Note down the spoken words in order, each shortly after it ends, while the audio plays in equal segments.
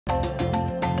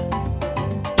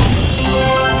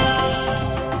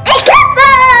Ik heb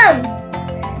hem!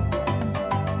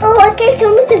 Oh, kijk,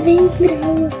 zo met de wind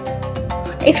houden.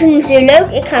 Ik vind hem zo leuk.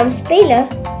 Ik ga hem spelen.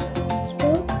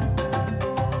 Speel.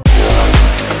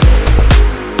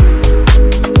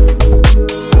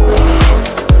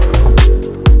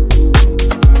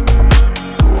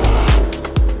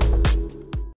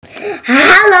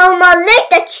 Hallo, maar leuk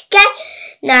dat je kijkt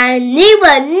naar een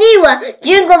nieuwe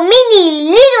Jungle Mini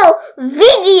Lidl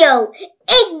video.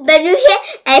 Ik ben Nojen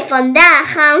en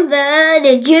vandaag gaan we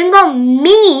de Jungle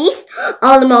Minis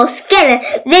allemaal scannen.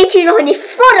 Weet je nog die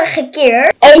vorige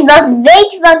keer? En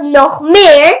weet je wat nog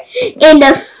meer? In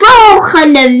de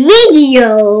volgende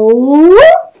video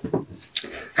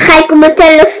ga ik op mijn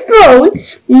telefoon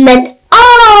met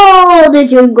al de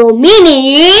Jungle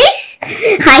Minis.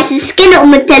 Ga je ze scannen op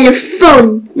mijn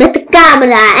telefoon met de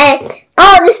camera en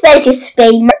al de spelletjes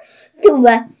spelen.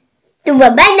 Toen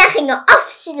we bijna gingen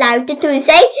afsluiten, toen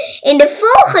zei in de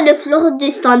volgende vlog,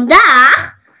 dus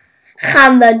vandaag,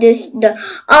 gaan we dus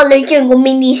alle Jungle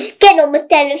Minis scannen op mijn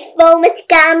telefoon met de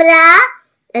camera.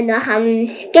 En dan gaan we hem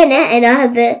scannen en dan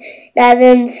hebben we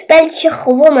een spelletje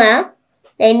gewonnen.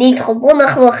 Nee, niet gewonnen,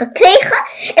 gewoon gekregen.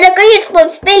 En dan kun je het gewoon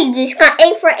spelen. Dus ik had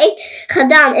 1 voor 1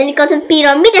 gedaan. En ik had een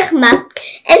piramide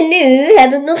gemaakt. En nu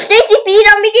heb ik nog steeds die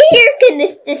piramide hier kunnen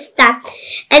staan.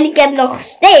 En ik heb nog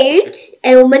steeds,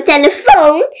 en op mijn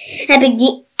telefoon, heb ik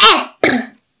die app.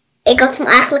 Ik had hem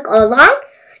eigenlijk al lang.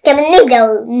 Ik heb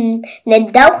hem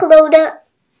net downgeloaden.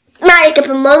 Maar ik heb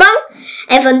hem al lang.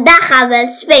 En vandaag gaan we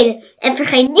spelen. En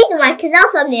vergeet niet om mijn kanaal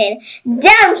te abonneren.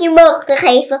 Duimpje omhoog te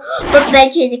geven. Op het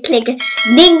belletje te klikken.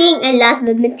 Ding ding. En laten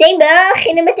we meteen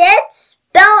beginnen met het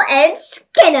spel en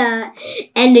scannen.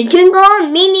 En de Jungle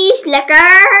Minis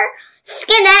lekker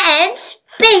scannen en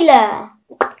spelen.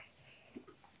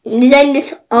 Er zijn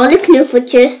dus alle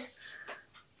knuffeltjes.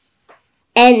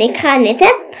 En ik ga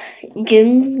net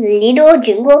Lidl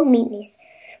Jungle Minis.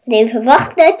 Even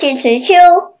wachten.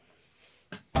 Chill.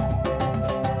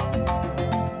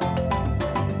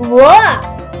 Wow,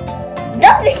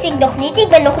 dat wist ik nog niet. Ik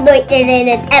ben nog nooit in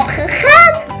een app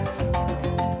gegaan.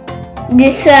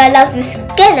 Dus laten we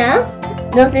scannen.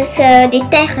 Dat is die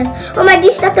taggen. Oh, maar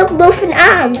die staat ook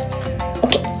bovenaan.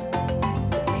 Oké.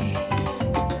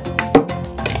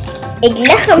 Ik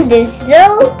leg hem dus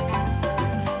zo.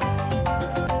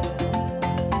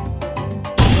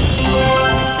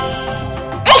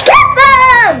 Ik heb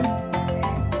hem!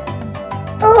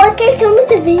 Oh, kijk, zo met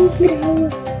de wind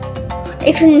houden.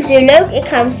 Ik vind hem zo leuk. Ik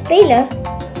ga hem spelen.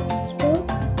 Speel.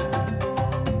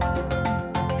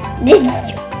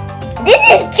 Dit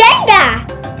is Jenga.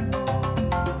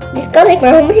 Dit kan ik,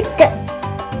 maar hoe moet ik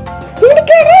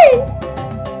erin?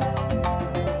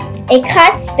 Ik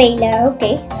ga het spelen.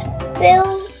 Oké, speel.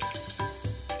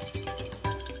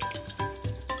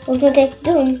 Wat moet ik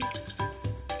doen?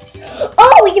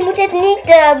 Oh, je moet het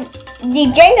niet...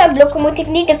 Die Jenga blokken moet ik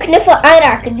niet de knuffel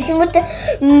aanraken. Dus je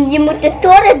moet de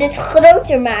toren dus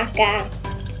groter maken.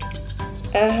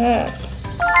 Aha.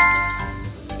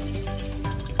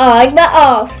 Oh, ik ben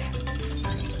af.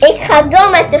 Ik ga door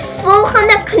met de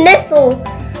volgende knuffel.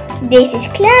 Deze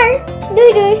is klaar.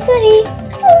 Doei, sorry.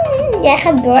 Jij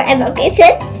gaat door. En welke is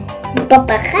het? De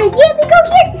papegaai. Die heb ik ook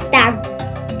hier te staan.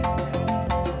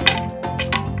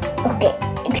 Oké.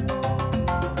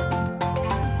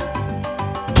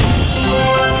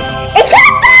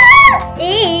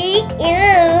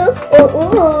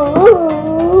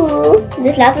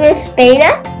 Dus laten we eens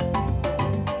spelen.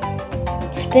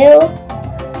 Speel.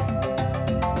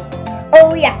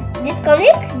 Oh ja, dit kan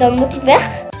ik. Dan moet ik weg.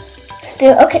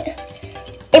 Speel, oké.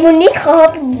 Ik moet niet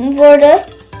gehapt worden.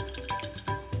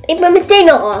 Ik ben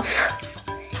meteen al af.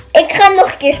 Ik ga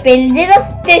nog een keer spelen. Dit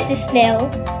was te snel.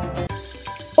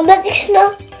 Omdat ik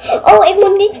snel... Oh, ik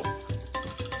moet niet...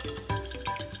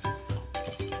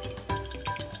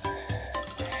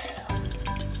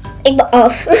 Ik ben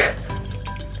af.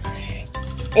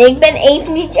 Ik ben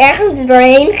even niet ergens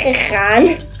doorheen gegaan.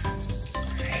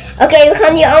 Oké, we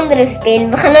gaan die andere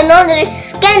spelen. We gaan een andere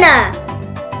scannen.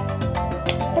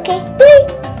 Oké, doei.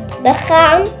 We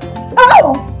gaan...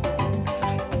 Oh!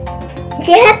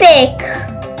 Die heb ik.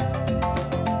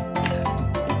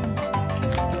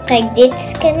 Ga ik dit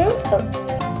scannen? Oh.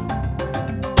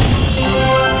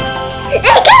 Ik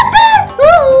heb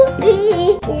hem!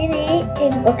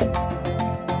 Oké.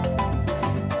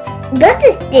 Wat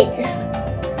is dit?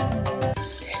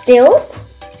 Speel.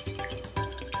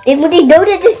 Ik moet die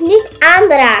doden dus niet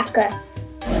aanraken.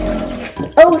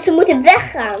 Oh, ze moeten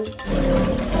weggaan.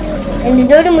 En de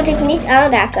doden moet ik niet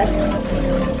aanraken.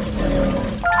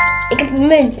 Ik heb een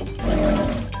munt.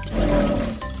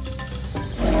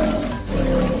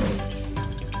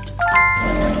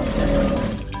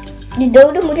 Die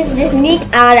dode moet ik dus niet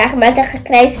aanraken met de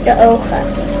gekrijsde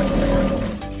ogen.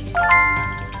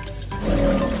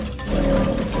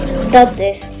 Dat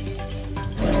dus.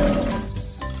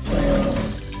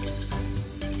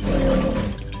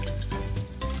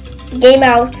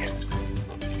 Game out.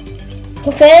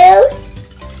 Hoeveel?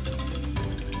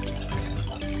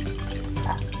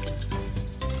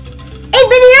 Ik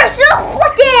ben hier zo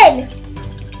goed in!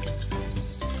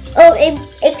 Oh,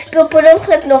 ik speel per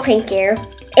ongeluk nog een keer.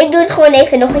 Ik doe het gewoon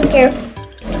even nog een keer.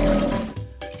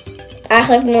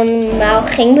 Eigenlijk normaal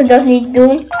ging ik dat niet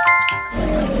doen.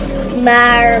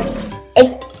 Maar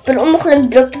per ongeluk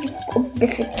drukte ik op de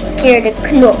verkeerde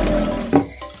knop.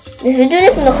 Dus we doen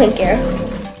het nog een keer.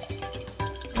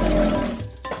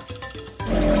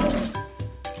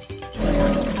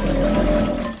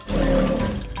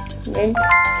 Moment.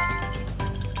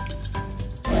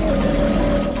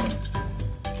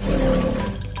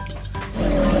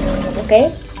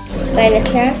 Oké, bijna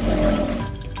klaar.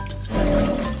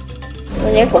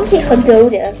 Wanneer komt hij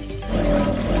gedoden?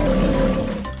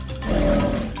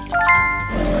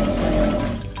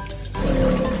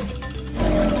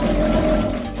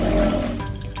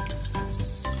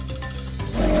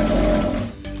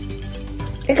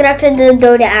 Ik raakte de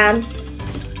dode aan.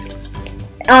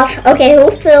 Af. Oké,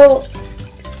 hoeveel?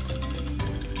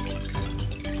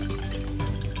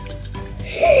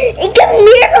 Ik heb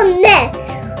meer dan net.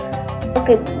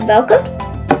 Oké, welke?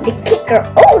 De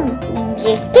kikker. Oh,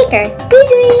 de kikker. Doei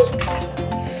doei.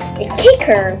 De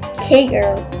kikker.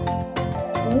 Kikker.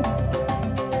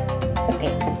 Oké.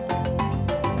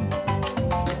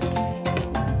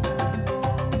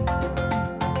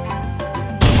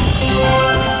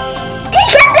 Ik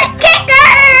heb de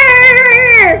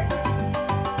kikker!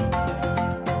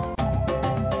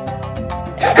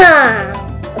 Ha!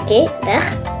 Oké,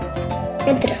 weg.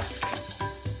 En terug.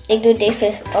 Ik doe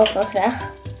deze alvast weg.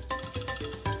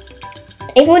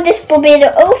 Ik moet dus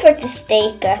proberen over te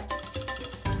steken.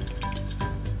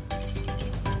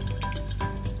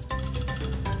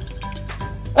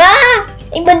 Ah!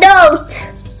 Ik ben dood!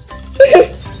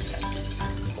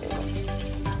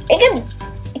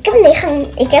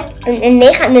 Ik heb een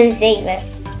 9 en een 7.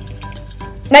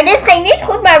 Maar dit ging niet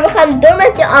goed, maar we gaan door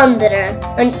met de andere.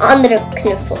 Een andere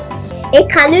knuffel.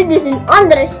 Ik ga nu dus een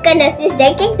andere scannen. Het is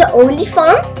denk ik de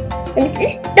olifant. En het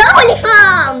is de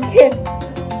olifant!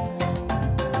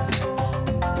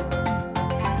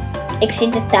 Ik zie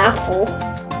de tafel.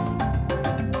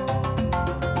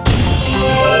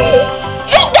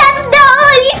 Ik heb de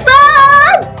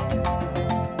olifant!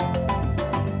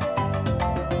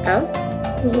 Oh.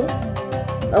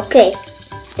 Oké.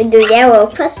 Ik doe jou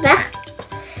ook vast weg.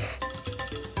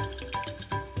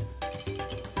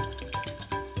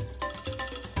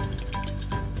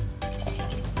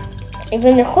 Ik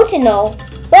ben er goed in al.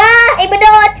 Ah, ik ben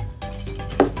dood!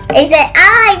 Ik zei,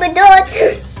 ik ben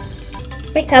dood!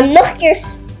 Ik ga hem nog een keer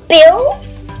spelen.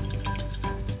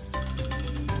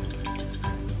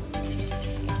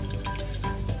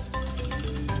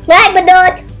 Maar ik ben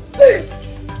dood!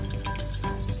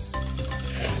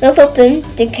 Hoeveel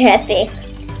punten heb ik?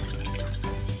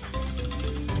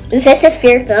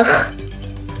 46.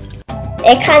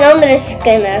 Ik ga een andere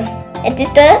scannen. Het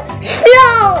is de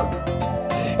slang!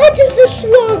 Het is de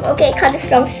slang! Oké, ik ga de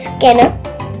slang scannen.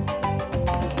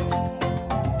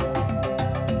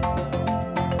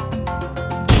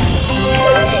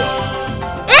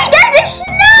 Ik heb de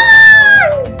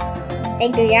slang!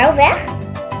 Ik doe jou weg.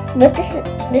 Wat is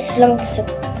de slang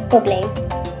probleem?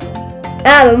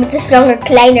 We moeten de slang er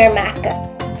kleiner maken.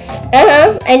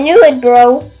 I knew it,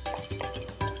 bro.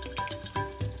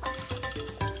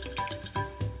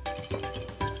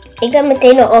 Ik ben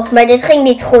meteen al af, maar dit ging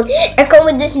niet goed. Er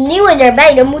komen dus nieuwe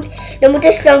erbij. Dan moet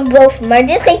de slang boven. Maar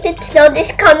dit ging te snel, dus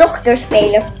ik kan nog een keer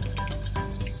spelen.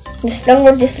 De slang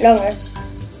wordt dus langer.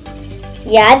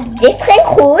 Ja, dit ging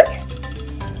goed.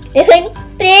 Dit ging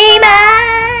prima.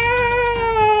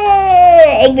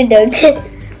 Ik ben dood.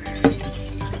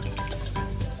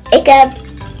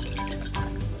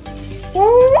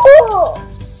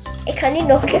 Ik ga niet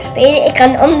nog een keer spelen. Ik ga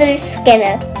een andere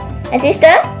scannen. Het is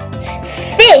de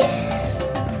vis.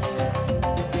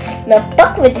 Dan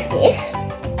pakken we de vis.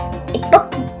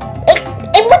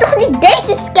 Ik moet toch niet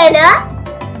deze scannen?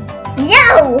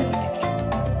 Jou!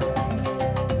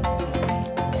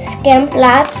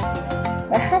 Scanplaats.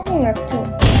 Waar gaat hij naartoe?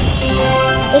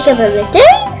 Ik heb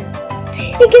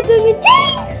hem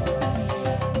meteen.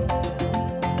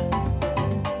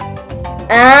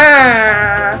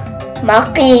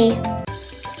 Makkie.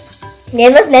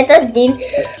 Dit was net als die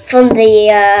van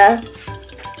die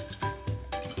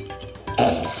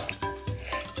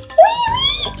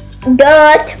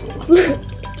dood.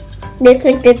 Dit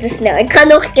vind ik dit te snel. Ik ga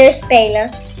nog een keer spelen.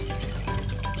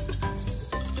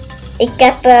 Ik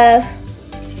heb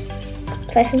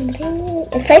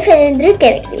 5 en 3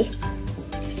 ken ik niet.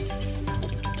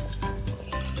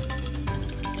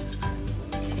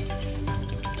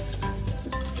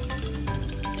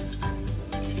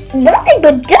 Wat ik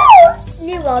bedoel?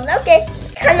 Nu al. Oké,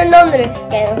 ik ga een andere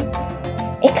scannen.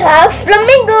 Ik ga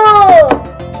flamingo.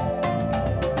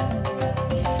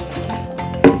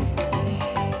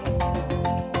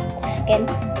 Scan.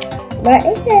 Waar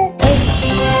is het?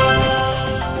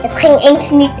 Het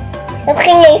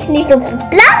ging eens niet op de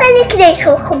plaat en ik kreeg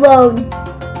hem gewoon.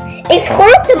 Ik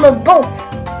schorte mijn bot.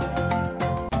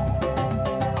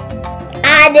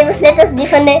 Ah, dit was net als die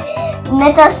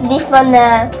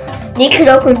van die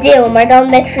krokodil, maar dan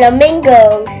met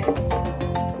flamingo's.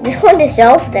 Het is gewoon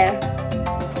dezelfde.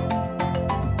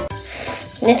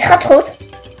 Dit gaat goed.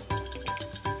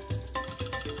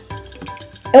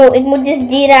 Oh, ik moet dus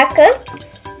die raken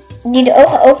die de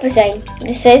ogen open zijn.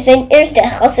 Dus zij zijn eerst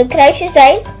weg. Als ze een kruisje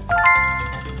zijn,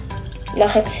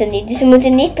 mag ik ze niet. Dus ze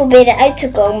moeten niet proberen uit te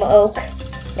komen ook.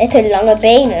 Met hun lange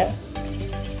benen.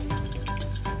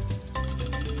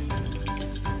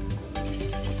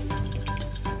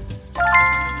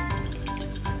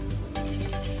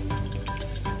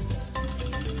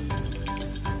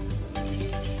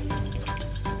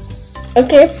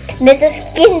 Oké, net als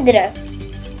kinderen.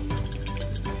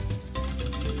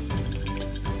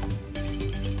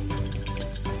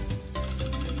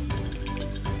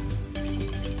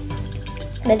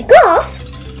 Ben ik af?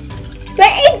 Maar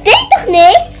ik deed toch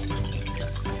niks?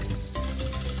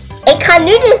 Ik ga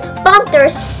nu de panter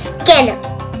scannen.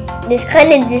 Dus ik ga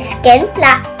in de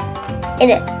scanplaats.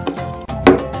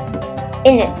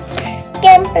 In de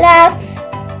scanplaats.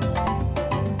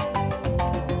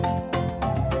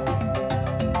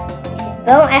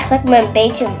 Wel eigenlijk maar een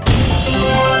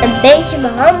beetje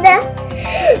mijn handen,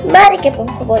 maar ik heb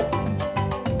hem gewoon.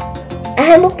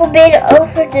 Hij moet proberen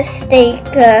over te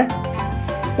steken.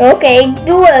 Oké, ik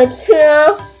doe het.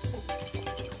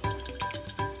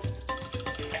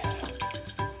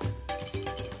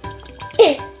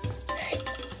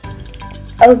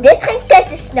 Oh, dit ging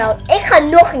te snel. Ik ga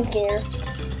nog een keer.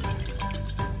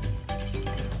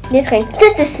 Dit ging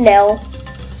te snel.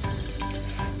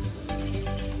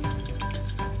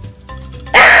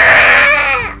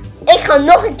 Ik ga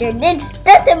nog een keer. Dit is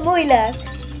te moeilijk.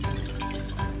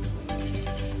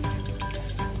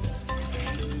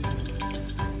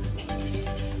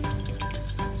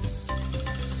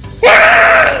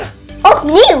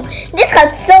 Opnieuw. Dit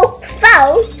gaat zo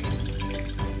fout.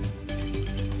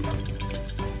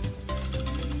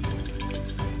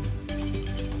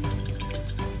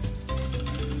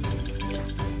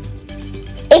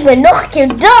 Ik ben nog een keer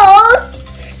dood.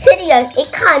 Serieus,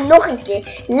 ik ga nog een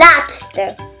keer.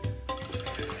 Laatste.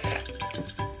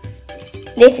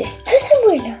 Dit is te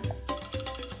moeilijk.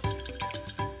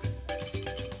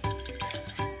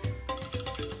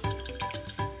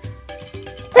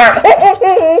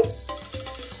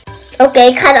 Oké,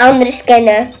 ik ga de andere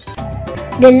scannen.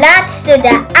 De laatste,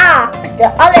 de aap.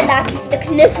 De allerlaatste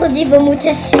knuffel die we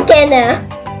moeten scannen.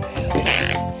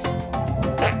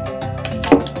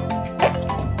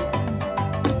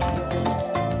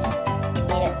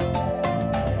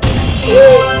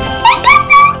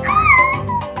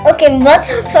 Oké, wat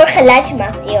voor geluidje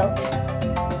maakt hij ook?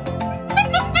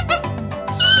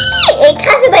 Ik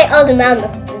ga ze bij allemaal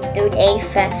nog doen,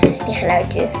 even die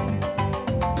geluidjes.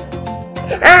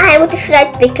 Ah, hij moet de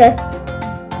fruit pikken.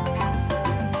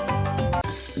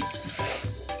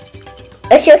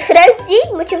 Als je het fruit ziet,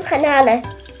 moet je hem gaan halen.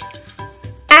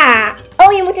 Ah,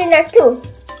 oh, je moet er naartoe.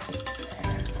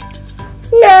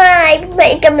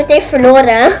 Nee, ik heb meteen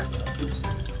verloren.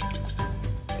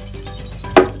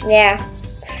 Ja.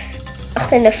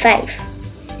 8 en 5.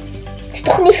 Dat is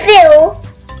toch niet veel?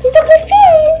 Dat is toch niet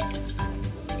veel?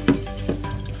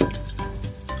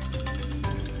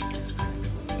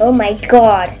 Oh my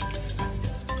god.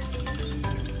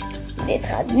 Dit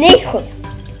gaat niet goed.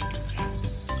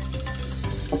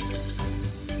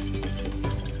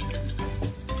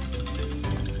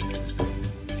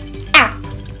 Ah.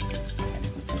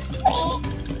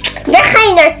 Waar ga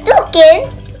je naartoe, kind?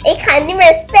 Ik ga niet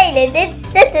meer spelen. Dit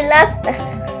is te lastig.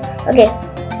 Oké.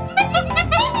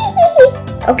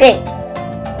 Oké.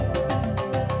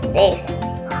 Deze.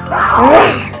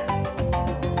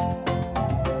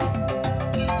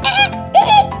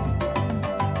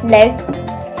 Leuk.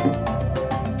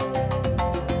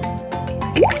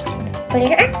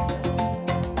 Hier.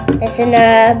 Dat is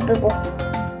een bubbel.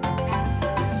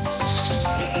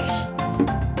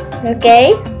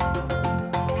 Oké.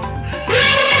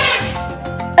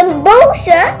 Een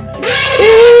boze?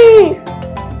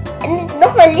 En dit is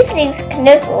nog mijn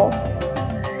lievelingsknuffel.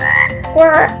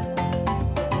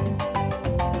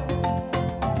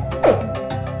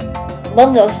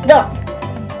 Wat was dat?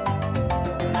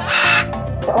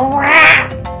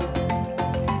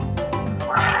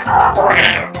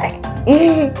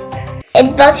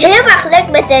 Het was heel erg leuk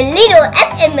met de Lidl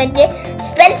app en met de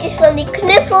spelletjes van die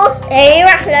knuffels. Heel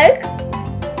erg leuk.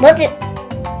 Wat is...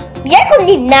 Jij komt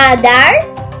niet na daar.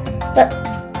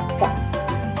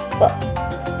 Wat?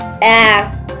 Ja.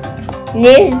 Nu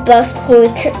is het pas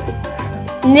goed.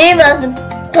 Nu was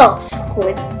het pas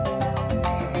goed.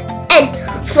 En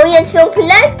vond je het filmpje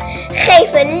leuk?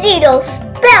 Geef een Lidl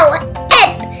spel,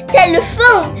 app,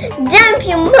 telefoon,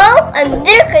 duimpje omhoog, een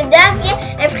drukke duimpje.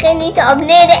 En vergeet niet te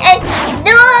abonneren en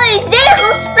doei!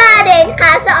 Zegels sparen!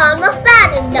 Gaan ze allemaal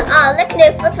sparen. De alle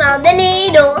knuffels van de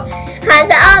Lidl. Gaan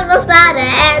ze allemaal sparen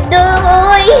en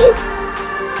doei!